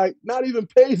play, like not even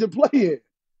paid to play in.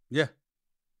 Yeah.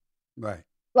 Right.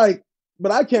 Like,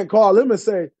 but I can't call them and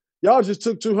say, y'all just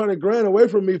took $200,000 away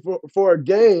from me for a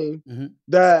game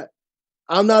that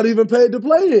I'm not even paid to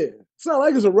play in. It's not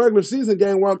like it's a regular season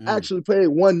game where I'm actually paid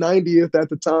 1/90th at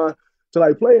the time to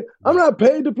like play it. I'm not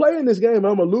paid to play in this game.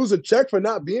 I'm gonna lose a check for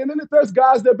not being in it. There's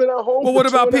guys that have been at home for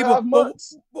 2.5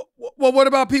 months. Well, what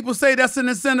about people say that's an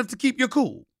incentive to keep you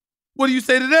cool? What do you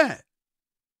say to that?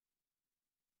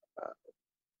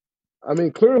 I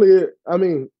mean, clearly, I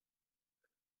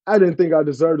didn't think I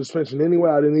deserved suspension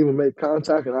anyway. I didn't even make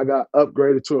contact, and I got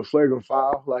upgraded to a flagrant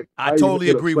foul. Like I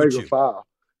totally agree with you.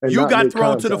 You got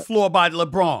thrown to the floor by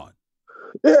LeBron.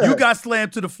 Yeah. You got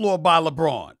slammed to the floor by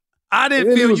LeBron. I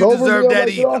didn't feel you deserved that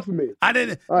either. I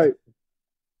didn't. Right.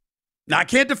 Now I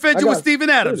can't defend you with Steven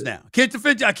Adams now. I can't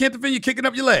defend you kicking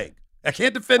up your leg. I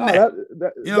can't defend Oh,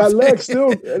 that. that leg still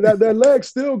that leg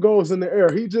still goes in the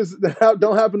air. He just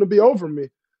don't happen to be over me.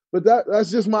 But that's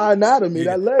just my anatomy.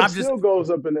 Yeah. That leg still goes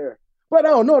up in there. But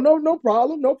no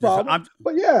problem.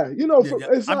 But yeah,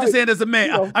 it's I'm like, just saying as a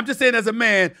man. I'm just saying as a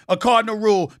man, a cardinal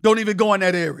rule: don't even go in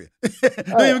that area.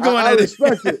 Don't even go in that area. I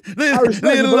respect it. I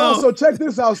respect it. But also check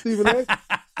this out, Stephen A.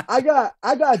 I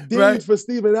got dinged for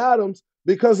Steven Adams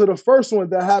because of the first one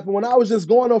that happened when I was just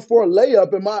going up for a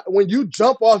layup. And when you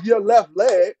jump off your left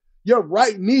leg, your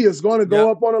right knee is going to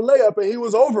go up on a layup, and he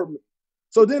was over me.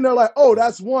 So then they're like, oh,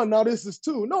 that's one. Now this is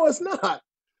two. No, it's not.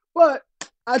 But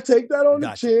I take that on the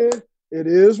chin. It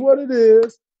is what it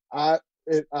is. I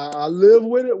live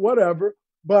with it, whatever.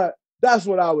 But that's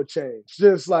what I would change.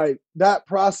 Just like that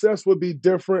process would be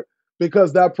different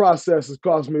because that process has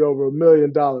cost me over $1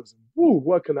 million. Woo,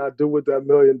 what can I do with that $1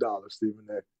 million, Stephen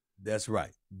A? That's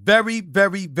right. Very,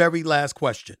 very, very last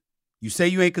question. You say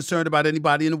you ain't concerned about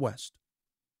anybody in the West.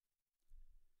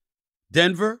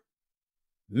 Denver,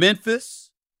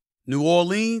 Memphis, New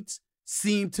Orleans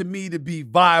seem to me to be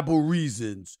viable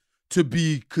reasons to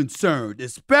be concerned,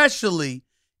 especially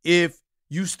if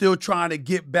you still trying to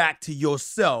get back to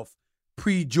yourself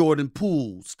pre-Jordan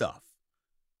Poole stuff.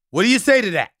 What do you say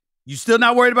to that? You still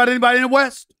not worried about anybody in the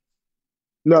West?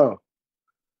 No,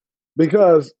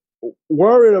 because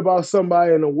worried about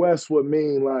somebody in the West would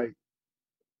mean like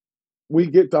we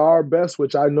get to our best,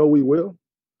 which I know we will,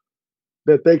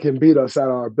 that they can beat us at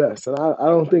our best. And I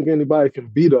don't think anybody can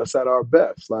beat us at our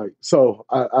best. Like, so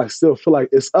I still feel like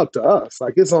it's up to us.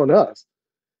 Like, it's on us.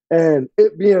 And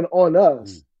it being on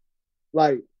us,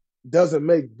 like, doesn't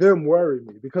make them worry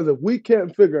me. Because if we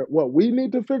can't figure what we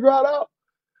need to figure out,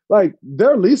 like,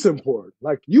 they're least important.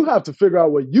 Like, you have to figure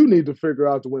out what you need to figure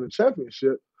out to win a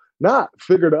championship, not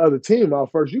figure the other team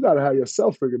out first. You got to have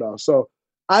yourself figured out. So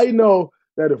I know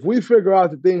that if we figure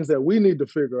out the things that we need to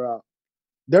figure out,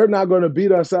 they're not going to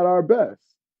beat us at our best.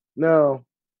 Now,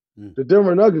 the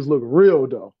Denver Nuggets look real,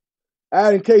 though.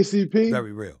 Adding KCP.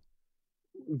 Very real.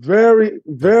 Very,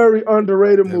 very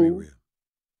underrated very move. Real.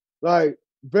 Like,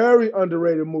 very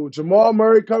underrated move. Jamal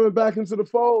Murray coming back into the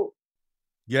fold.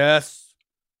 Yes.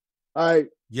 Like,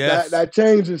 yes. That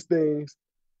changes things.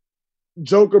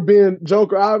 Joker being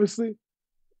Joker, obviously.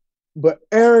 But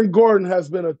Aaron Gordon has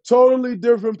been a totally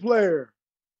different player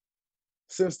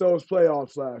since those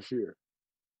playoffs last year.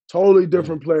 Totally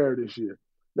different player this year.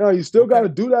 Now, you still got to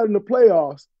do that in the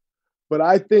playoffs, but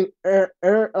I think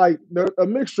Aaron, like a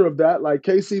mixture of that, like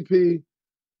KCP,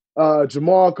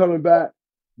 Jamal coming back,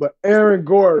 but Aaron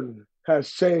Gordon has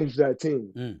changed that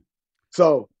team.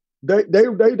 So they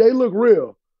look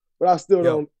real, but I still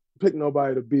don't pick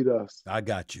nobody to beat us. I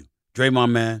got you.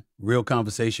 Draymond, man, real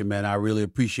conversation, man. I really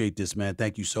appreciate this, man.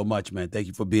 Thank you so much, man. Thank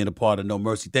you for being a part of No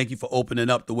Mercy. Thank you for opening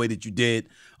up the way that you did.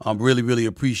 Really, really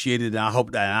appreciate it. And I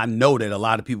hope that, I know that a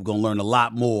lot of people are going to learn a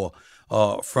lot more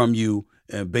from you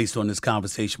based on this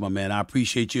conversation, my man. I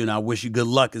appreciate you, and I wish you good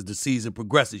luck as the season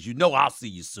progresses. You know I'll see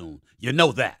you soon. You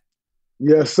know that.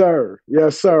 Yes, sir.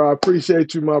 Yes, sir. I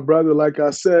appreciate you, my brother. Like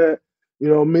I said, you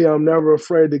know me, I'm never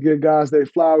afraid to give guys their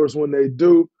flowers when they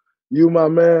do. You, my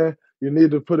man, you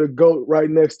need to put a GOAT right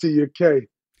next to your K.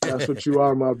 That's what you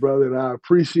are, my brother. And I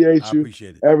appreciate you.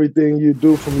 Everything you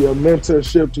do, from your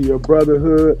mentorship to your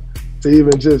brotherhood to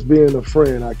even just being a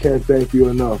friend. I can't thank you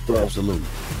enough, bro. Absolutely.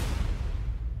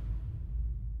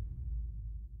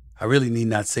 I really need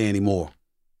not say any more.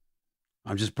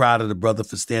 I'm just proud of the brother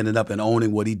for standing up and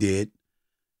owning what he did.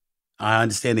 I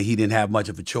understand that he didn't have much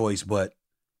of a choice, but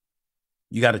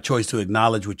you got a choice to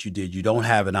acknowledge what you did. You don't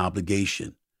have an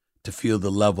obligation to feel the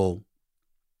level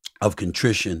of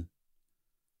contrition,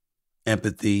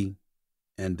 empathy,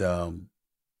 and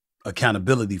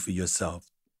accountability for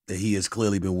yourself that he has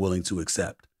clearly been willing to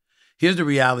accept. Here's the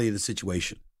reality of the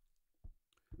situation.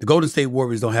 The Golden State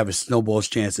Warriors don't have a snowball's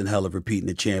chance in hell of repeating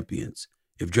the champions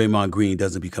if Draymond Green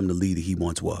doesn't become the leader he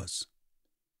once was.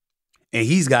 And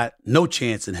he's got no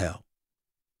chance in hell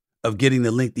of getting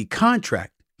the lengthy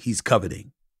contract he's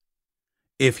coveting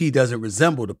if he doesn't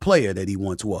resemble the player that he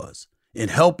once was in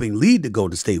helping lead the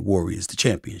Golden State Warriors to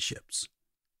championships.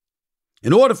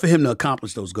 In order for him to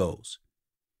accomplish those goals,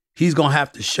 he's going to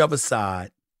have to shove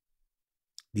aside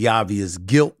the obvious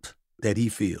guilt that he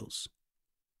feels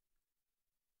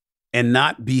and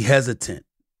not be hesitant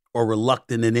or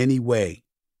reluctant in any way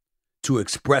to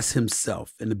express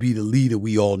himself and to be the leader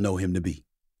we all know him to be.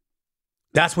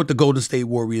 That's what the Golden State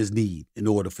Warriors need in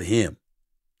order for him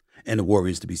and the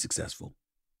Warriors to be successful.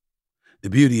 The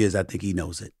beauty is, I think he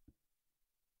knows it.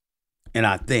 And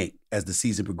I think as the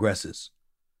season progresses,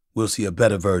 we'll see a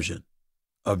better version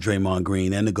of Draymond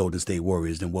Green and the Golden State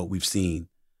Warriors than what we've seen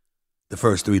the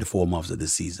first 3 to 4 months of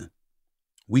this season.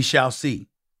 We shall see.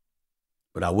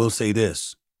 But I will say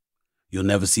this. You'll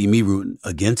never see me rooting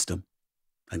against him.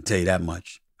 I can tell you that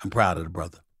much. I'm proud of the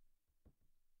brother.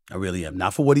 I really am.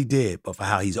 Not for what he did, but for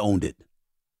how he's owned it.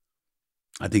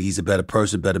 I think he's a better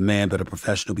person, better man, better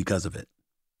professional because of it.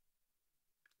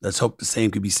 Let's hope the same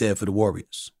can be said for the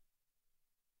Warriors.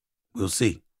 We'll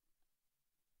see.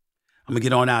 I'm going to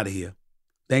get on out of here.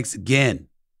 Thanks again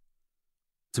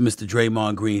to Mr.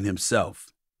 Draymond Green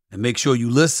himself. And make sure you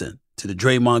listen to the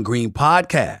Draymond Green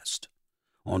podcast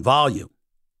on Volume.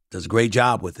 Does a great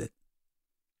job with it.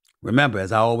 Remember,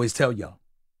 as I always tell y'all,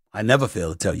 I never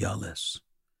fail to tell y'all this.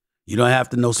 You don't have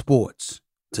to know sports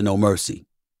to know mercy.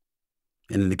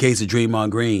 And in the case of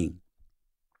Draymond Green,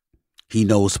 he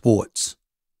knows sports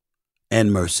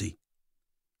and mercy.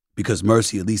 Because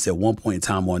mercy, at least at one point in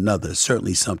time or another, is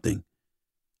certainly something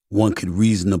one could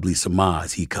reasonably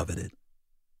surmise he coveted.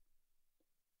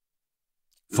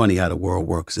 Funny how the world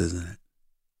works, isn't it?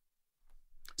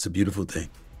 It's a beautiful thing.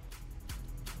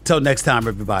 Till next time,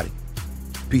 everybody.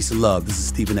 Peace and love. This is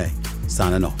Stephen A.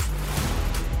 signing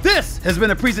off. This has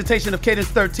been a presentation of Cadence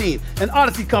 13, an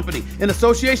Odyssey company in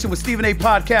association with Stephen A.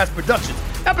 Podcast Productions.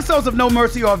 Episodes of No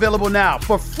Mercy are available now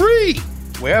for free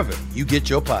wherever you get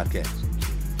your podcasts.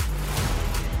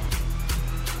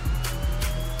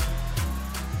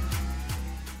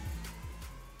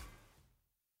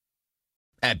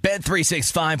 At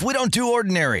Bet365, we don't do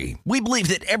ordinary. We believe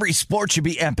that every sport should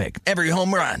be epic. Every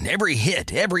home run, every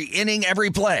hit, every inning, every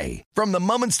play. From the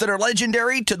moments that are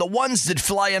legendary to the ones that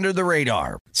fly under the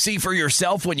radar. See for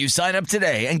yourself when you sign up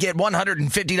today and get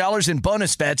 $150 in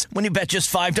bonus bets when you bet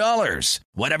just $5.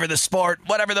 Whatever the sport,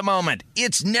 whatever the moment,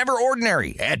 it's never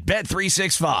ordinary at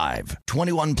Bet365.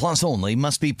 21 plus only.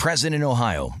 Must be present in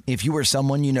Ohio. If you or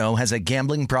someone you know has a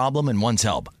gambling problem and wants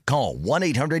help, call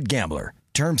 1-800-GAMBLER.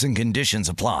 Terms and conditions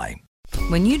apply.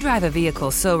 When you drive a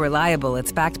vehicle so reliable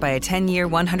it's backed by a 10-year,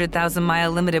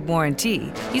 100,000-mile limited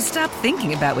warranty, you stop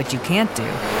thinking about what you can't do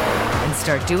and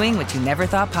start doing what you never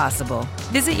thought possible.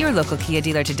 Visit your local Kia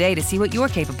dealer today to see what you're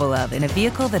capable of in a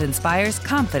vehicle that inspires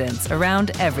confidence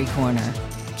around every corner.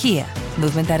 Kia,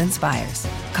 movement that inspires.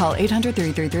 Call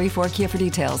 800-333-4KIA for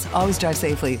details. Always drive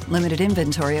safely. Limited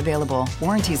inventory available.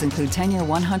 Warranties include 10-year,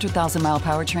 100,000-mile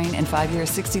powertrain and 5-year,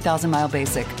 60,000-mile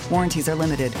basic. Warranties are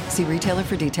limited. See retailer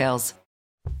for details.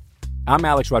 I'm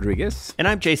Alex Rodriguez. And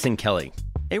I'm Jason Kelly.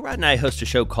 A-Rod and I host a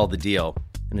show called The Deal,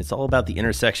 and it's all about the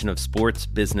intersection of sports,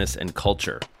 business, and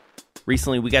culture.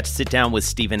 Recently, we got to sit down with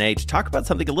Stephen A. to talk about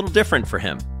something a little different for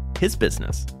him. His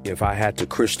business. If I had to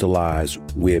crystallize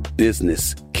where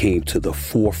business came to the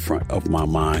forefront of my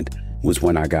mind was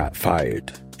when I got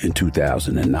fired in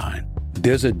 2009.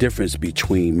 There's a difference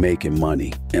between making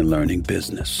money and learning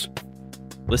business.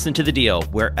 Listen to The Deal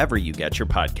wherever you get your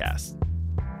podcasts.